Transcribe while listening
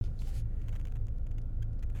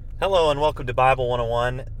Hello and welcome to Bible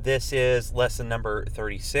 101. This is lesson number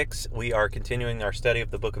 36. We are continuing our study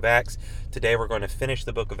of the book of Acts. Today we're going to finish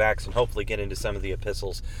the book of Acts and hopefully get into some of the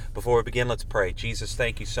epistles. Before we begin, let's pray. Jesus,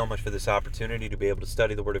 thank you so much for this opportunity to be able to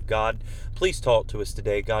study the Word of God. Please talk to us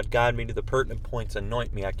today. God, guide me to the pertinent points.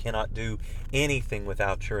 Anoint me. I cannot do anything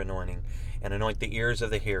without your anointing. And anoint the ears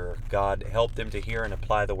of the hearer. God, help them to hear and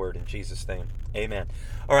apply the word in Jesus' name. Amen.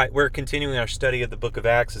 All right, we're continuing our study of the book of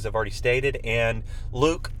Acts, as I've already stated, and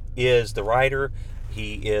Luke is the writer.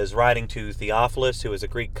 He is writing to Theophilus, who is a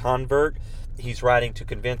Greek convert. He's writing to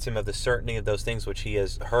convince him of the certainty of those things which he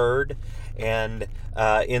has heard. And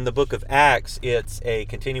in the book of Acts, it's a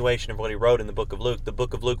continuation of what he wrote in the book of Luke. The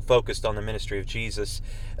book of Luke focused on the ministry of Jesus,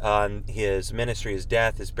 on his ministry, his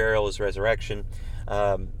death, his burial, his resurrection.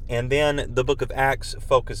 And then the book of Acts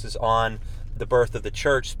focuses on the birth of the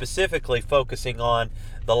church, specifically focusing on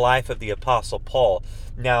the life of the Apostle Paul.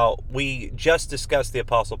 Now, we just discussed the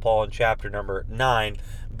Apostle Paul in chapter number 9,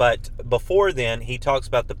 but before then, he talks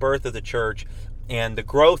about the birth of the church and the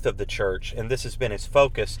growth of the church, and this has been his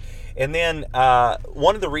focus. And then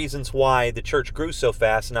one of the reasons why the church grew so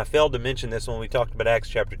fast, and I failed to mention this when we talked about Acts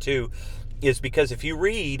chapter 2, is because if you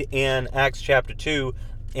read in Acts chapter 2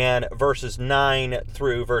 and verses 9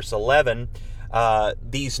 through verse 11,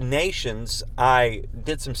 these nations, I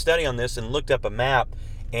did some study on this and looked up a map,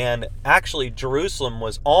 and actually Jerusalem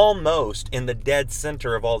was almost in the dead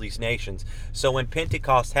center of all these nations. So when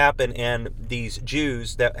Pentecost happened and these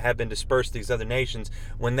Jews that had been dispersed to these other nations,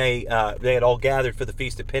 when they had all gathered for the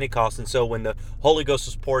Feast of Pentecost, and so when the Holy Ghost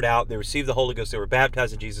was poured out, they received the Holy Ghost, they were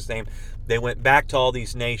baptized in Jesus' name, they went back to all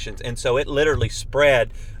these nations, and so it literally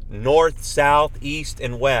spread north, south, east,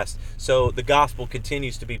 and west. So the gospel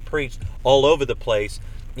continues to be preached all over the place,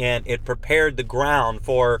 and it prepared the ground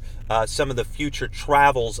for some of the future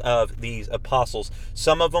travels of these apostles.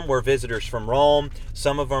 Some of them were visitors from Rome.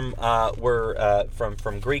 Some of them were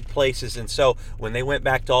from Greek places. And so when they went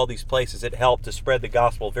back to all these places, it helped to spread the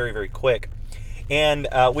gospel very, very quick. And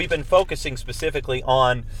we've been focusing specifically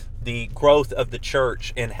on the growth of the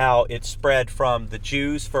church and how it spread from the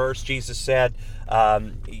Jews first. Jesus said,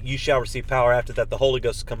 you shall receive power after that the Holy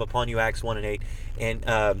Ghost has come upon you, Acts 1 and 8.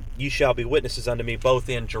 And you shall be witnesses unto me both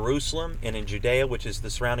in Jerusalem and in Judea, which is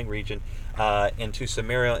the surrounding region, and to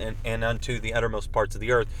Samaria and unto the uttermost parts of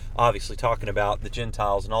the earth, obviously talking about the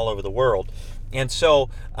Gentiles and all over the world. And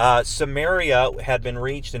so Samaria had been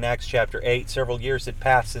reached in Acts chapter 8. Several years had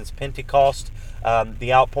passed since Pentecost,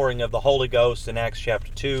 the outpouring of the Holy Ghost in Acts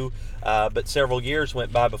chapter 2. But several years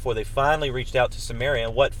went by before they finally reached out to Samaria.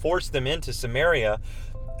 And what forced them into Samaria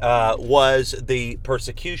was the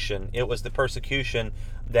persecution. It was the persecution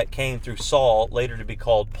that came through Saul, later to be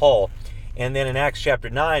called Paul. And then in Acts chapter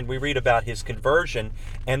 9, we read about his conversion.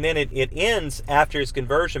 And then it ends after his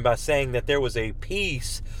conversion by saying that there was a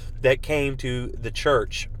peace that came to the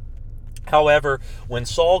church. However, when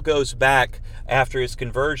Saul goes back after his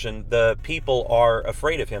conversion, the people are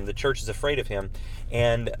afraid of him. The church is afraid of him.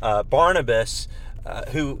 And Barnabas,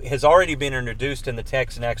 who has already been introduced in the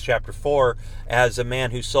text in Acts chapter 4 as a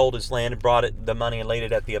man who sold his land and brought the money and laid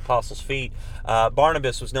it at the apostles' feet.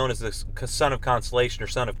 Barnabas was known as the son of consolation or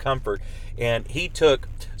son of comfort, and he took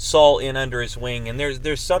Saul in under his wing. And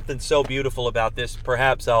there's something so beautiful about this.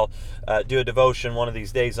 Perhaps I'll do a devotion one of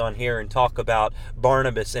these days on here and talk about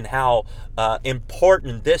Barnabas and how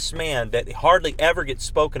important this man that hardly ever gets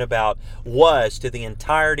spoken about was to the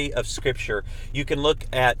entirety of Scripture. You can look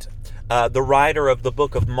at the writer of the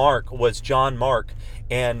book of Mark was John Mark,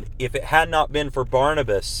 and if it had not been for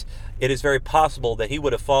Barnabas, it is very possible that he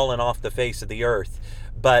would have fallen off the face of the earth.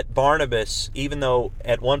 But Barnabas, even though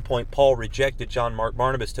at one point Paul rejected John Mark,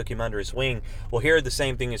 Barnabas took him under his wing. Well, here the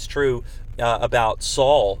same thing is true about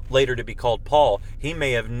Saul, later to be called Paul. He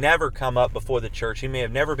may have never come up before the church. He may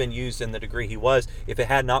have never been used in the degree he was if it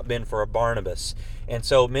had not been for a Barnabas. And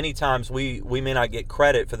so many times we may not get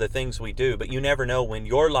credit for the things we do, but you never know when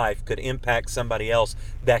your life could impact somebody else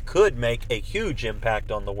that could make a huge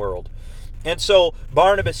impact on the world. And so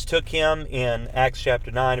Barnabas took him in Acts chapter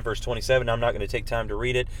 9, verse 27. I'm not going to take time to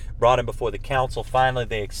read it. Brought him before the council. Finally,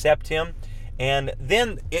 they accept him. And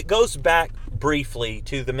then it goes back briefly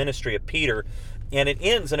to the ministry of Peter. And it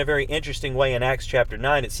ends in a very interesting way in Acts chapter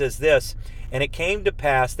 9. It says this, and it came to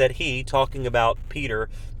pass that he, talking about Peter,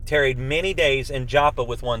 tarried many days in Joppa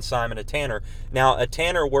with one Simon, a tanner. Now, a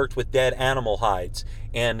tanner worked with dead animal hides.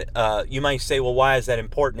 And you might say, well, why is that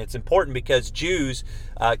important? It's important because Jews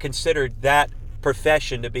considered that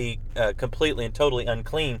profession to be completely and totally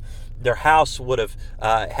unclean. Their house would have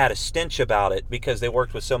had a stench about it because they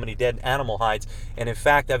worked with so many dead animal hides. And in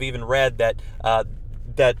fact, I've even read that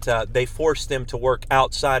they forced them to work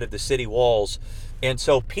outside of the city walls. And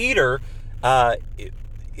so Peter,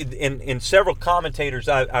 in several commentators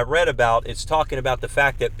I read about, it's talking about the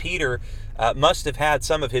fact that Peter must have had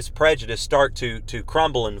some of his prejudice start to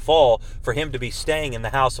crumble and fall for him to be staying in the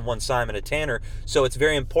house of one Simon a tanner. So it's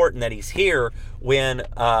very important that he's here when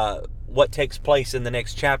what takes place in the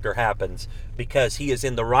next chapter happens, because he is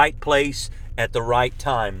in the right place at the right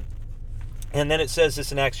time. And then it says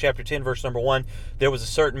this in Acts chapter 10, verse number 1. There was a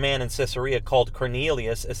certain man in Caesarea called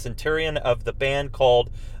Cornelius, a centurion of the band called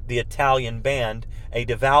the Italian Band, a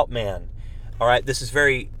devout man. All right, this is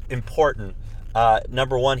very important.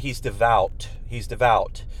 Number one, he's devout. He's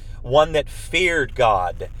devout. One that feared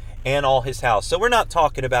God and all his house. So we're not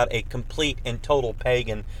talking about a complete and total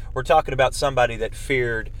pagan. We're talking about somebody that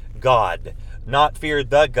feared God. Not feared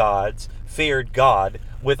the gods, feared God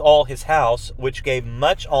with all his house, which gave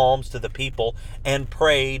much alms to the people and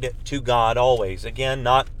prayed to God always. Again,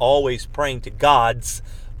 not always praying to gods,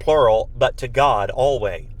 plural, but to God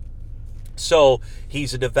always. So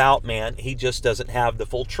he's a devout man. He just doesn't have the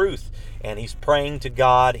full truth. And he's praying to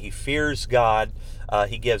God. He fears God.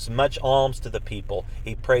 He gives much alms to the people.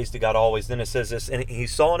 He prays to God always. Then it says this, and he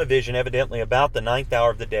saw in a vision, evidently about the 9th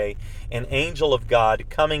hour of the day, an angel of God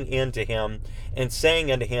coming into him and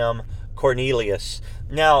saying unto him, Cornelius.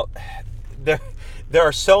 Now, there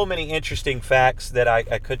are so many interesting facts that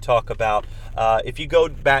I could talk about. If you go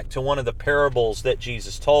back to one of the parables that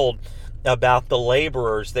Jesus told about the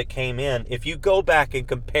laborers that came in, if you go back and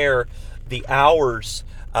compare the hours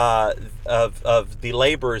of the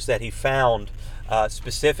laborers that he found,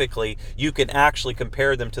 specifically, you can actually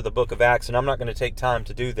compare them to the book of Acts, and I'm not going to take time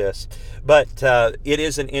to do this, but it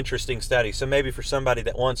is an interesting study. So maybe for somebody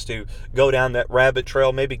that wants to go down that rabbit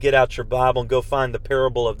trail, maybe get out your Bible and go find the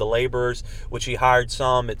parable of the laborers, which he hired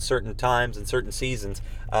some at certain times and certain seasons,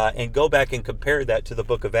 and go back and compare that to the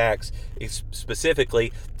book of Acts,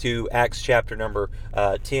 specifically to Acts chapter number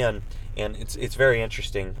 10. And it's very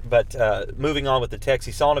interesting. But moving on with the text,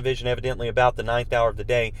 he saw in a vision, evidently about the 9th hour of the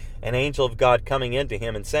day, an angel of God coming into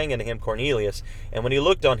him and saying unto him, Cornelius. And when he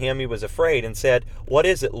looked on him, he was afraid and said, What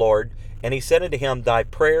is it, Lord? And he said unto him, Thy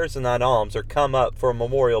prayers and thine alms are come up for a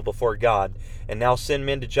memorial before God. And now send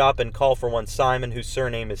men to Joppa and call for one Simon, whose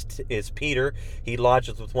surname is Peter. He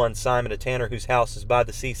lodgeth with one Simon a tanner, whose house is by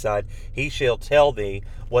the seaside. He shall tell thee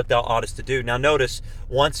what thou oughtest to do. Now notice,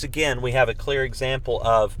 once again, we have a clear example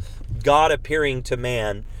of God appearing to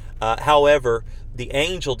man. However, the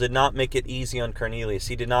angel did not make it easy on Cornelius.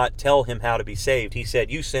 He did not tell him how to be saved. He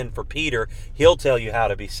said, you send for Peter, he'll tell you how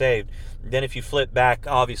to be saved. Then if you flip back,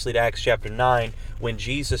 obviously, to Acts chapter 9, when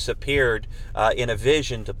Jesus appeared in a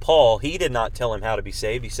vision to Paul, he did not tell him how to be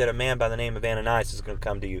saved. He said, a man by the name of Ananias is going to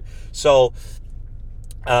come to you. So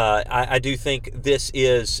I do think this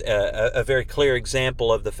is a very clear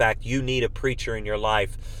example of the fact you need a preacher in your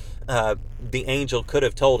life. The angel could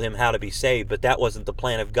have told him how to be saved, but that wasn't the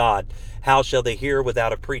plan of God. How shall they hear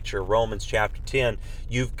without a preacher? Romans chapter 10.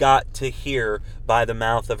 You've got to hear by the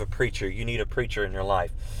mouth of a preacher. You need a preacher in your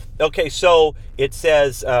life. Okay, so it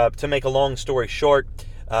says, to make a long story short,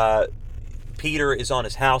 Peter is on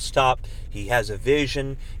his housetop. He has a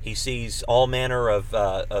vision. He sees all manner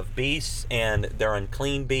of beasts, and they're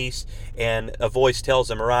unclean beasts. And a voice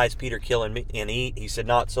tells him, Arise, Peter, kill and eat. He said,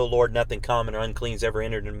 Not so, Lord. Nothing common or unclean has ever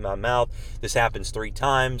entered into my mouth. This happens 3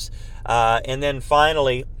 times. And then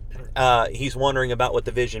finally, he's wondering about what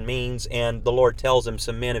the vision means. And the Lord tells him,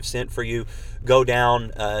 Some men have sent for you. Go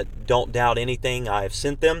down. Don't doubt anything. I have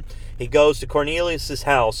sent them. He goes to Cornelius'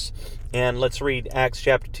 house. And let's read Acts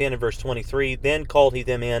chapter 10 and verse 23. Then called he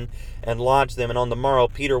them in and lodged them. And on the morrow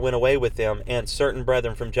Peter went away with them, and certain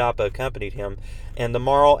brethren from Joppa accompanied him. And the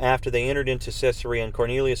morrow after they entered into Caesarea, and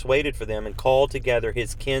Cornelius waited for them, and called together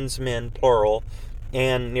his kinsmen, plural,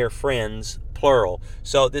 and near friends, plural.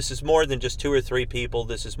 So this is more than just 2 or 3 people.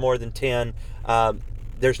 This is more than 10.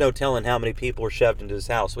 There's no telling how many people were shoved into his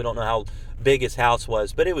house. We don't know how big his house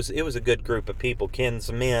was, but it was a good group of people,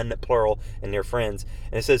 kinsmen, plural, and their friends.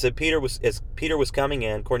 And it says that as Peter was coming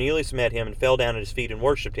in, Cornelius met him and fell down at his feet and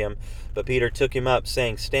worshipped him. But Peter took him up,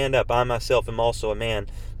 saying, Stand up, I myself am also a man.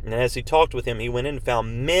 And as he talked with him, he went in and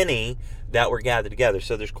found many that were gathered together.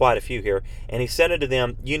 So there's quite a few here. And he said unto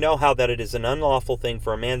them, You know how that it is an unlawful thing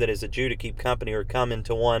for a man that is a Jew to keep company or come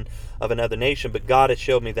into one of another nation, but God has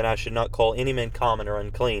showed me that I should not call any man common or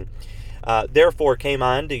unclean. Therefore came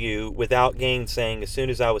I unto you without gainsaying. As soon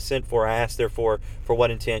as I was sent for, I asked therefore for what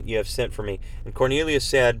intent you have sent for me. And Cornelius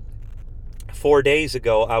said, 4 days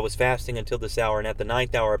ago I was fasting until this hour, and at the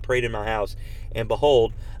 9th hour I prayed in my house, And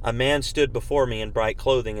behold, a man stood before me in bright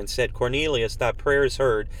clothing, and said, Cornelius, thy prayer is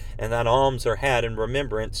heard, and thine alms are had in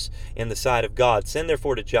remembrance in the sight of God. Send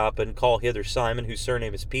therefore to Joppa, and call hither Simon, whose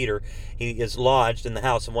surname is Peter. He is lodged in the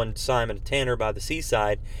house of one Simon, a tanner by the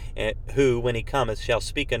seaside, who, when he cometh, shall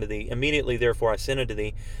speak unto thee. Immediately therefore I sent unto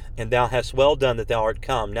thee, and thou hast well done that thou art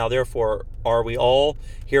come. Now therefore are we all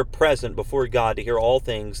here present before God to hear all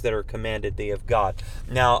things that are commanded thee of God.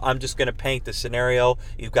 Now I'm just going to paint the scenario.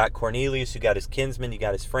 You've got Cornelius, you've got his kinsmen, you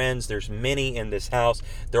got his friends. There's many in this house.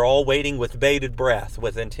 They're all waiting with bated breath,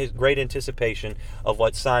 with great anticipation of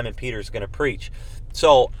what Simon Peter's going to preach.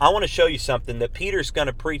 So I want to show you something, that Peter's going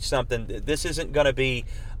to preach something. This isn't going to be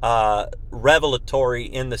revelatory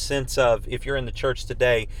in the sense of, if you're in the church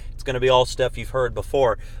today, it's going to be all stuff you've heard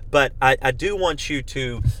before. But I do want you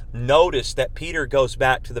to notice that Peter goes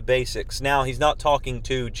back to the basics. Now, he's not talking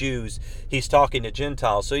to Jews, he's talking to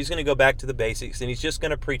Gentiles. So he's going to go back to the basics, and he's just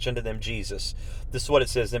going to preach unto them Jesus. This is what it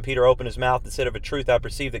says. Then Peter opened his mouth and said, Of a truth I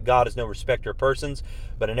perceive that God is no respecter of persons,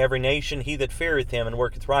 but in every nation he that feareth him and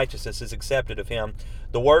worketh righteousness is accepted of him.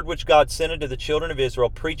 The word which God sent unto the children of Israel,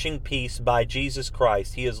 preaching peace by Jesus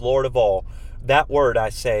Christ, he is Lord of all. That word, I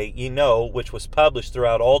say, ye know, which was published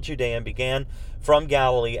throughout all Judea, and began from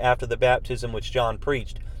Galilee after the baptism which John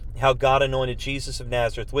preached, how God anointed Jesus of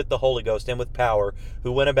Nazareth with the Holy Ghost and with power,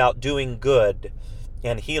 who went about doing good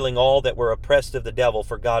and healing all that were oppressed of the devil,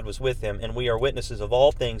 for God was with him. And we are witnesses of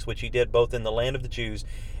all things which he did both in the land of the Jews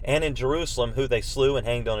and in Jerusalem, who they slew and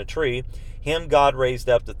hanged on a tree. Him God raised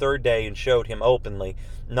up the third day and showed him openly,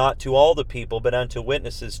 not to all the people, but unto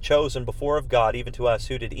witnesses chosen before of God, even to us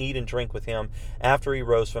who did eat and drink with him after he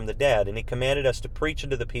rose from the dead. And he commanded us to preach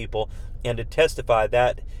unto the people and to testify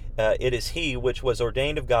that it is he which was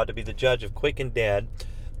ordained of God to be the judge of quick and dead.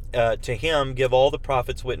 To him give all the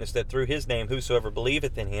prophets witness that through his name whosoever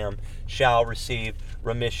believeth in him shall receive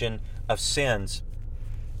remission of sins.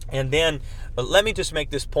 And then, let me just make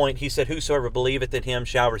this point. He said, whosoever believeth in him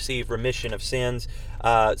shall receive remission of sins.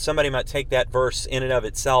 Somebody might take that verse in and of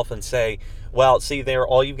itself and say, well, see there,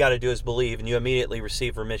 all you've got to do is believe, and you immediately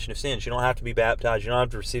receive remission of sins. You don't have to be baptized. You don't have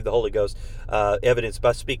to receive the Holy Ghost evidence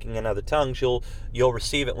by speaking in other tongues. You'll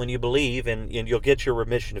receive it when you believe, and you'll get your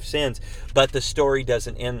remission of sins. But the story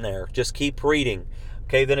doesn't end there. Just keep reading.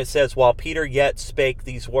 Okay, then it says, while Peter yet spake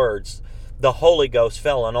these words, the Holy Ghost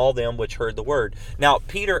fell on all them which heard the word. Now,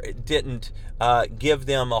 Peter didn't give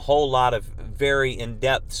them a whole lot of very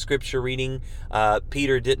in-depth scripture reading.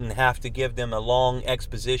 Peter didn't have to give them a long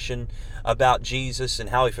exposition about Jesus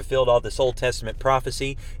and how he fulfilled all this Old Testament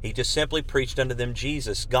prophecy. He just simply preached unto them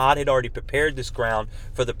Jesus. God had already prepared this ground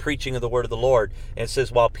for the preaching of the word of the Lord. And it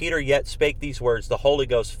says, while Peter yet spake these words, the Holy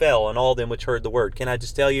Ghost fell on all them which heard the word. Can I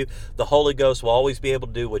just tell you, the Holy Ghost will always be able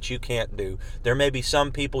to do what you can't do. There may be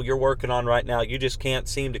some people you're working on right now, you just can't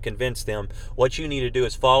seem to convince them. What you need to do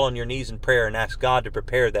is fall on your knees in prayer and ask God to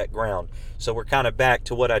prepare that ground. So we're kind of back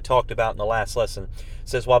to what I talked about in the last lesson. It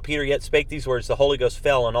says, while Peter yet spake these words, the Holy Ghost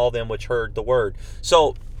fell on all them which heard the word.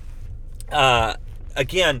 So,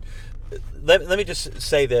 again, let me just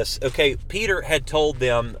say this. Okay, Peter had told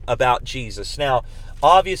them about Jesus. Now,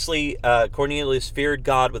 obviously, Cornelius feared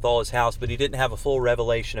God with all his house, but he didn't have a full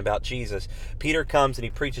revelation about Jesus. Peter comes and he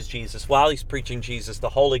preaches Jesus. While he's preaching Jesus, the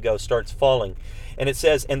Holy Ghost starts falling. And it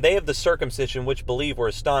says, and they of the circumcision which believe were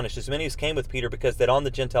astonished, as many as came with Peter, because that on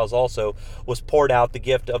the Gentiles also was poured out the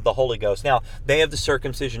gift of the Holy Ghost. Now, they of the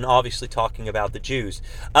circumcision, obviously talking about the Jews.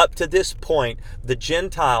 Up to this point, the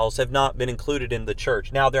Gentiles have not been included in the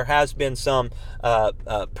church. Now, there has been some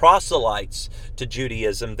proselytes to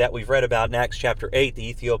Judaism that we've read about in Acts chapter 8, the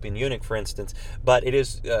Ethiopian eunuch, for instance, but it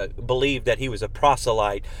is believed that he was a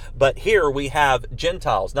proselyte. But here we have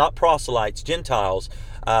Gentiles, not proselytes, Gentiles,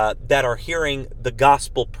 that are hearing the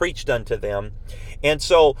gospel preached unto them. And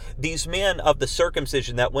so these men of the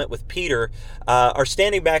circumcision that went with Peter are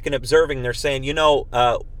standing back and observing. They're saying,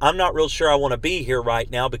 I'm not real sure I want to be here right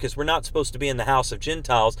now, because we're not supposed to be in the house of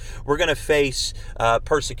Gentiles. We're going to face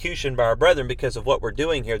persecution by our brethren because of what we're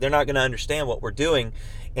doing here. They're not going to understand what we're doing.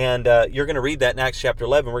 And you're going to read that in Acts chapter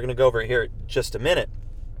 11. We're going to go over here in just a minute.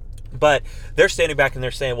 But they're standing back and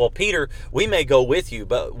they're saying, well, Peter, we may go with you,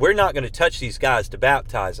 but we're not going to touch these guys to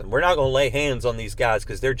baptize them. We're not going to lay hands on these guys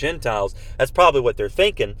because they're Gentiles. That's probably what they're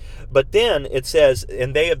thinking. But then it says,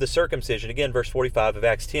 and they of the circumcision, again, verse 45 of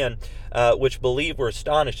Acts 10, which believe were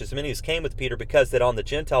astonished, as many as came with Peter, because that on the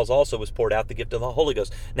Gentiles also was poured out the gift of the Holy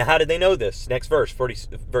Ghost. Now, how did they know this? Next verse,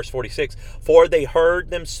 verse 46. For they heard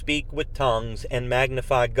them speak with tongues and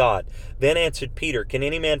magnify God. Then answered Peter, can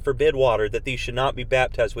any man forbid water that these should not be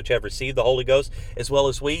baptized, whichever have received the Holy Ghost as well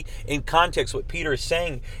as we. In context, what Peter is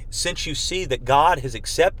saying, since you see that God has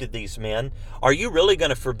accepted these men, are you really going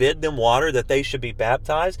to forbid them water that they should be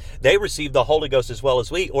baptized? They received the Holy Ghost as well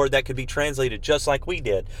as we, or that could be translated just like we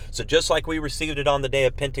did. So just like we received it on the day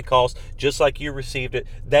of Pentecost, just like you received it,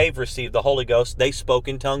 they've received the Holy Ghost. They spoke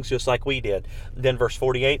in tongues just like we did. Then verse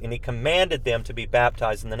 48, and he commanded them to be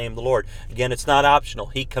baptized in the name of the Lord. Again, it's not optional.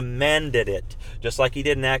 He commanded it, just like he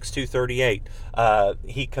did in Acts 2:38.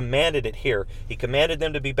 He commanded it here. He commanded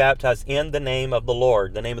them to be baptized in the name of the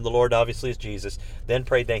Lord. The name of the Lord obviously is Jesus. Then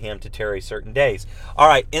prayed they him to tarry certain days. All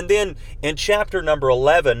right, and then in chapter number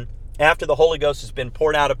 11, after the Holy Ghost has been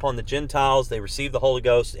poured out upon the Gentiles, they receive the Holy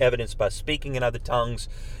Ghost, evidenced by speaking in other tongues,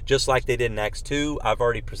 just like they did in Acts 2. I've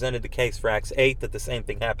already presented the case for Acts 8, that the same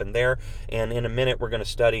thing happened there. And in a minute, we're going to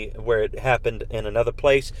study where it happened in another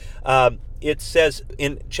place. It says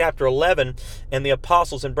in chapter 11, and the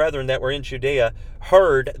apostles and brethren that were in Judea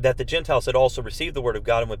heard that the Gentiles had also received the word of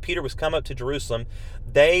God. And when Peter was come up to Jerusalem,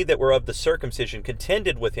 they that were of the circumcision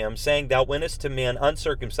contended with him, saying, Thou wentest to men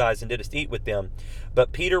uncircumcised and didst eat with them.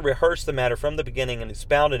 But Peter rehearsed the matter from the beginning and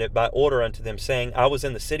expounded it by order unto them, saying, I was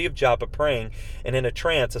in the city of Joppa praying, and in a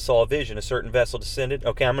trance I saw a vision. A certain vessel descended.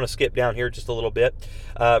 Okay, I'm going to skip down here just a little bit.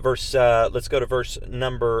 Let's go to verse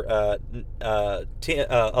number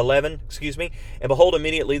 11. And behold,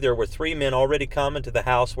 immediately there were 3 men already come into the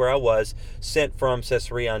house where I was, sent from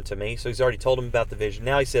Caesarea unto me. So he's already told them about the vision.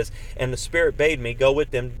 Now he says, And the Spirit bade me go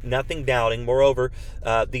with them, nothing doubting. Moreover,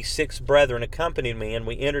 these 6 brethren accompanied me, and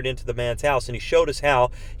we entered into the man's house. And he showed us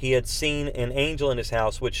how he had seen an angel in his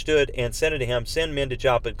house, which stood and said unto him, Send men to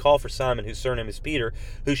Joppa, and call for Simon, whose surname is Peter,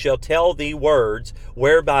 who shall tell thee words,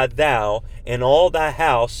 whereby thou and all thy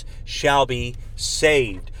house shall be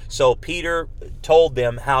saved. So Peter told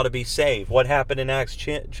them how to be saved. What happened in Acts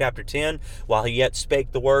chapter 10? While he yet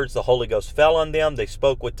spake the words, the Holy Ghost fell on them. They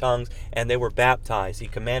spoke with tongues, and they were baptized. He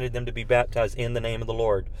commanded them to be baptized in the name of the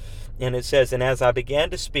Lord. And it says, And as I began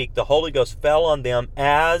to speak, the Holy Ghost fell on them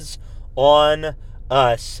as on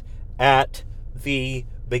us at the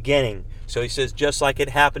beginning. So he says, just like it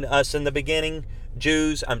happened to us in the beginning,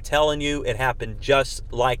 Jews, I'm telling you, it happened just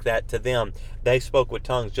like that to them. They spoke with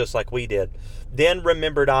tongues just like we did. Then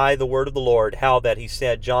remembered I the word of the Lord, how that he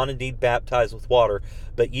said, John indeed baptized with water,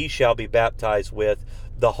 but ye shall be baptized with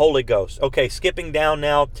the Holy Ghost. Okay, skipping down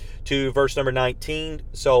now to verse number 19.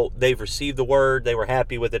 So they've received the word. They were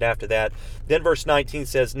happy with it after that. Then verse 19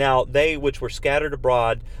 says, Now they which were scattered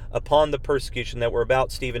abroad upon the persecution that were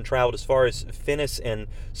about Stephen traveled as far as Phoenice and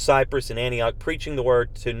Cyprus and Antioch, preaching the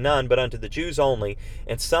word to none but unto the Jews only.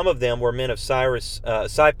 And some of them were men of Cyprus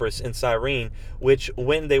and Cyrene, which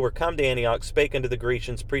when they were come to Antioch spake unto the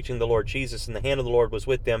Grecians, preaching the Lord Jesus, and the hand of the Lord was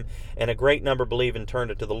with them, and a great number believed and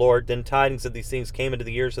turned unto the Lord. Then tidings of these things came into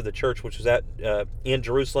the ears of the church which was in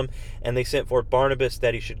Jerusalem, and they sent forth Barnabas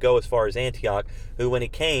that he should go as far as Antioch, who when he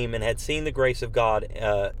came and had seen the grace of God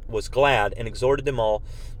was glad, and exhorted them all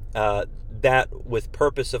that with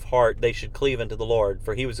purpose of heart they should cleave unto the Lord.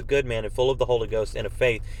 For he was a good man and full of the Holy Ghost and of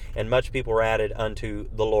faith, and much people were added unto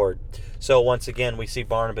the Lord. So once again, we see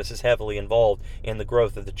Barnabas is heavily involved in the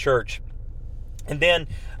growth of the church. And then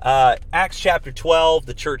Acts chapter 12,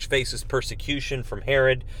 the church faces persecution from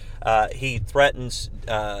Herod. He threatens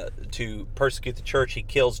to persecute the church. He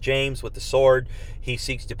kills James with the sword. He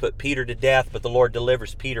seeks to put Peter to death, but the Lord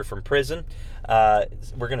delivers Peter from prison.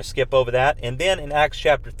 We're going to skip over that. And then in Acts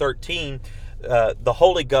chapter 13, the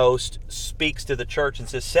Holy Ghost speaks to the church and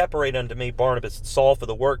says, Separate unto me Barnabas and Saul for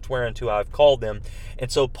the work whereunto I have called them.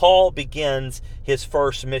 And so Paul begins his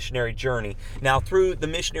first missionary journey. Now, through the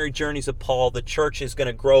missionary journeys of Paul, the church is going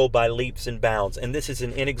to grow by leaps and bounds. And this is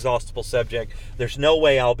an inexhaustible subject. There's no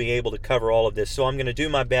way I'll be able to cover all of this. So I'm going to do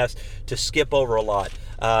my best to skip over a lot.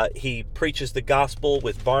 He preaches the gospel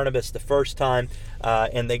with Barnabas the first time,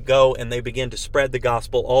 and they go and they begin to spread the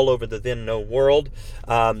gospel all over the then known world.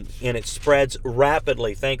 And it spreads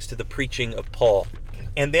rapidly thanks to the preaching of Paul.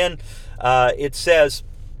 And then it says,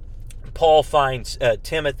 Paul finds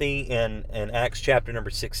Timothy in Acts chapter number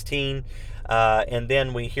 16. And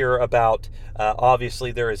then we hear about,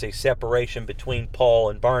 obviously, there is a separation between Paul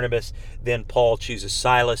and Barnabas. Then Paul chooses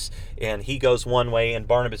Silas, and he goes one way, and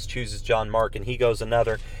Barnabas chooses John Mark, and he goes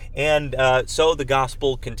another. And so the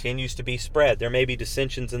gospel continues to be spread. There may be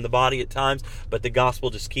dissensions in the body at times, but the gospel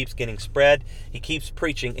just keeps getting spread. He keeps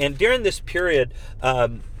preaching. And during this period,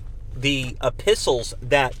 the epistles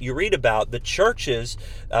that you read about, the churches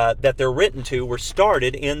that they're written to, were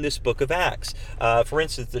started in this book of Acts. For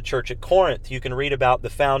instance, the church at Corinth, you can read about the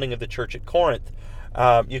founding of the church at Corinth.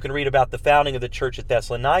 You can read about the founding of the church at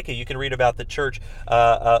Thessalonica. You can read about the church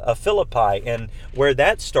of Philippi and where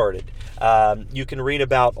that started. You can read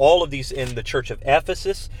about all of these in the church of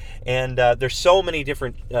Ephesus, and there's so many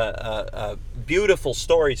different beautiful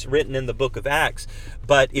stories written in the book of Acts.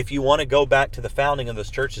 But if you want to go back to the founding of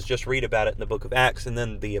those churches, just read about it in the book of Acts, and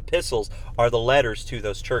then the epistles are the letters to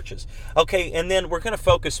those churches. Okay, and then we're going to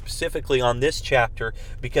focus specifically on this chapter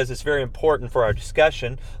because it's very important for our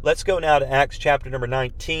discussion. Let's go now to Acts chapter number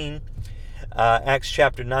 19. Acts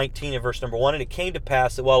chapter 19 and verse number 1. And it came to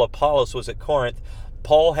pass that while Apollos was at Corinth,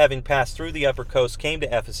 Paul, having passed through the upper coast, came to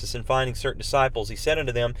Ephesus, and finding certain disciples, he said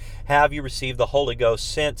unto them, Have you received the Holy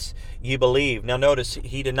Ghost since ye believe? Now notice,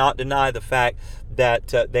 he did not deny the fact that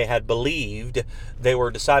they had believed. They were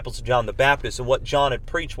disciples of John the Baptist, and what John had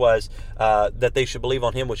preached was that they should believe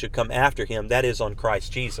on him which should come after him, that is, on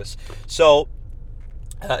Christ Jesus. So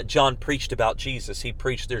John preached about Jesus. He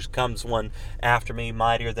preached, there comes one after me,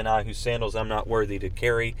 mightier than I, whose sandals I'm not worthy to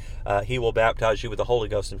carry. He will baptize you with the Holy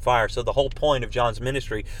Ghost and fire. So the whole point of John's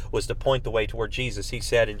ministry was to point the way toward Jesus. He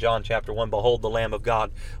said in John chapter 1, Behold the Lamb of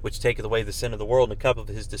God, which taketh away the sin of the world. And a couple of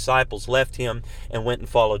his disciples left him and went and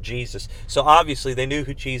followed Jesus. So obviously they knew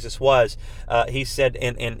who Jesus was. He said,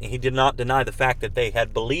 and he did not deny the fact that they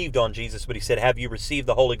had believed on Jesus, but he said, Have you received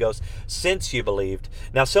the Holy Ghost since you believed?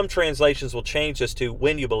 Now some translations will change this to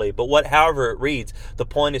when you believe, but however it reads, the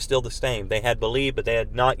point is still the same. They had believed, but they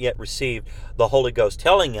had not yet received the Holy Ghost,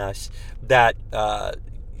 telling us that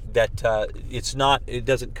it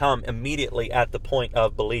doesn't come immediately at the point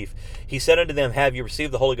of belief. He said unto them, Have you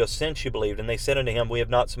received the Holy Ghost since you believed? And they said unto him, We have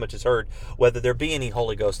not so much as heard whether there be any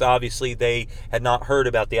Holy Ghost. Obviously they had not heard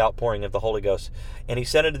about the outpouring of the Holy Ghost. And he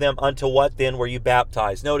said unto them, Unto what then were you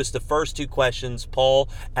baptized? Notice the first two questions Paul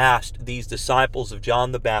asked these disciples of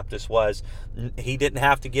John the Baptist was, he didn't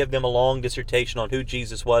have to give them a long dissertation on who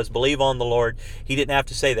Jesus was. Believe on the Lord. He didn't have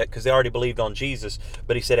to say that because they already believed on Jesus.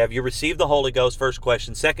 But he said, Have you received the Holy Ghost? First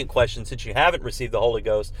question. Second question, since you haven't received the Holy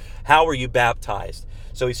Ghost, how were you baptized?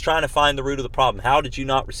 So he's trying to find the root of the problem. How did you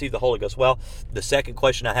not receive the Holy Ghost? Well, the second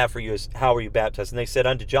question I have for you is, how were you baptized? And they said,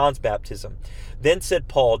 Unto John's baptism. Then said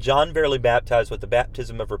Paul, John verily baptized with the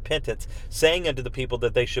baptism of repentance, saying unto the people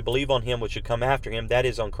that they should believe on him which should come after him, that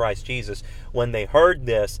is, on Christ Jesus. When they heard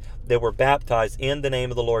this, they were baptized in the name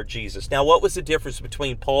of the Lord Jesus. Now, what was the difference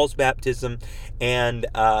between Paul's baptism and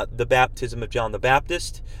the baptism of John the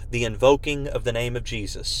Baptist? The invoking of the name of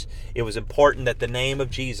Jesus. It was important that the name of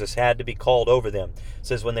Jesus had to be called over them. It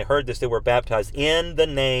says, when they heard this, they were baptized in the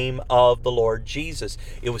name of the Lord Jesus.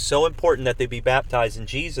 It was so important that they be baptized in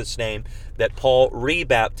Jesus' name that Paul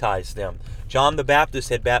rebaptized them. John the Baptist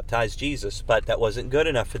had baptized Jesus, but that wasn't good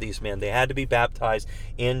enough for these men. They had to be baptized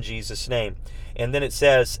in Jesus' name. And then it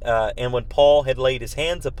says, and when Paul had laid his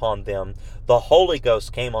hands upon them, the Holy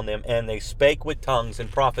Ghost came on them, and they spake with tongues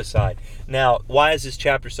and prophesied. Now, why is this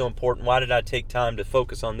chapter so important? Why did I take time to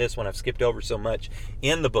focus on this when I've skipped over so much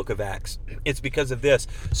in the book of Acts? It's because of this.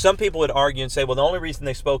 Some people would argue and say, well, the only reason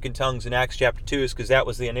they spoke in tongues in Acts chapter 2 is because that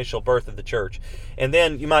was the initial birth of the church. And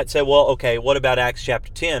then you might say, well, okay, what about Acts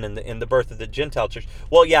chapter 10 and the birth of the Gentile church?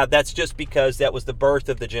 Well, yeah, that's just because that was the birth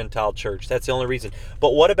of the Gentile church. That's the only reason.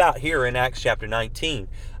 But what about here in Acts chapter 19?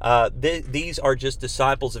 These are just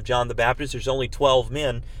disciples of John the Baptist. There's only 12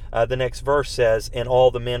 men. The next verse says, and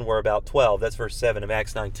all the men were about 12. That's verse 7 of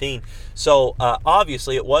Acts 19. So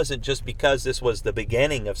obviously it wasn't just because this was the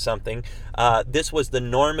beginning of something. This was the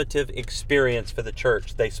normative experience for the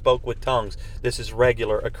church. They spoke with tongues. This is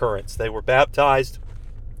regular occurrence. They were baptized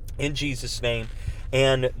in Jesus' name,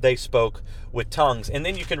 and they spoke with tongues. And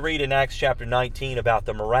then you can read in Acts chapter 19 about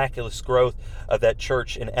the miraculous growth of that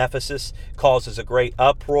church in Ephesus. Causes a great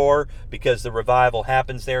uproar because the revival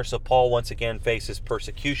happens there. So Paul once again faces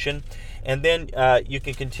persecution. And then you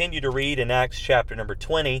can continue to read in Acts chapter number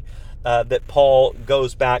 20 that Paul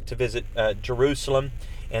goes back to visit Jerusalem.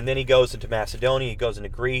 And then he goes into Macedonia, he goes into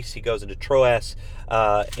Greece, he goes into Troas.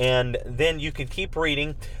 And then you can keep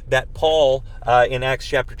reading that Paul, in Acts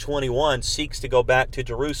chapter 21, seeks to go back to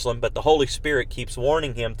Jerusalem, but the Holy Spirit keeps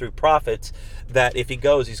warning him through prophets that if he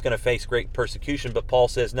goes, he's going to face great persecution. But Paul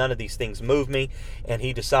says, none of these things move me, and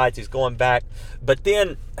he decides he's going back. But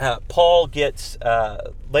then Paul gets,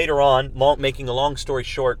 later on, making a long story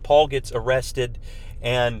short, Paul gets arrested,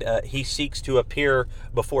 and he seeks to appear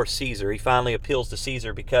before Caesar. He finally appeals to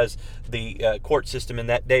Caesar because the court system in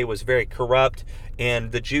that day was very corrupt,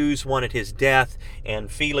 and the Jews wanted his death, and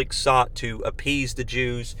Felix sought to appease the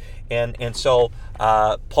Jews. And so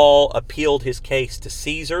Paul appealed his case to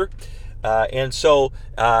Caesar. And so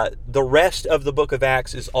the rest of the book of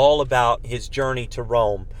Acts is all about his journey to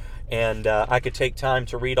Rome. And I could take time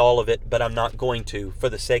to read all of it, but I'm not going to for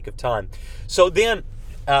the sake of time. So then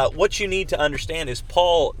what you need to understand is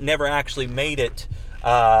Paul never actually made it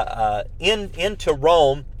into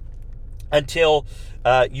Rome until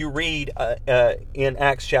you read in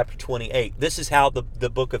Acts chapter 28. This is how the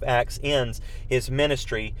book of Acts ends, his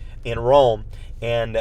ministry in Rome. And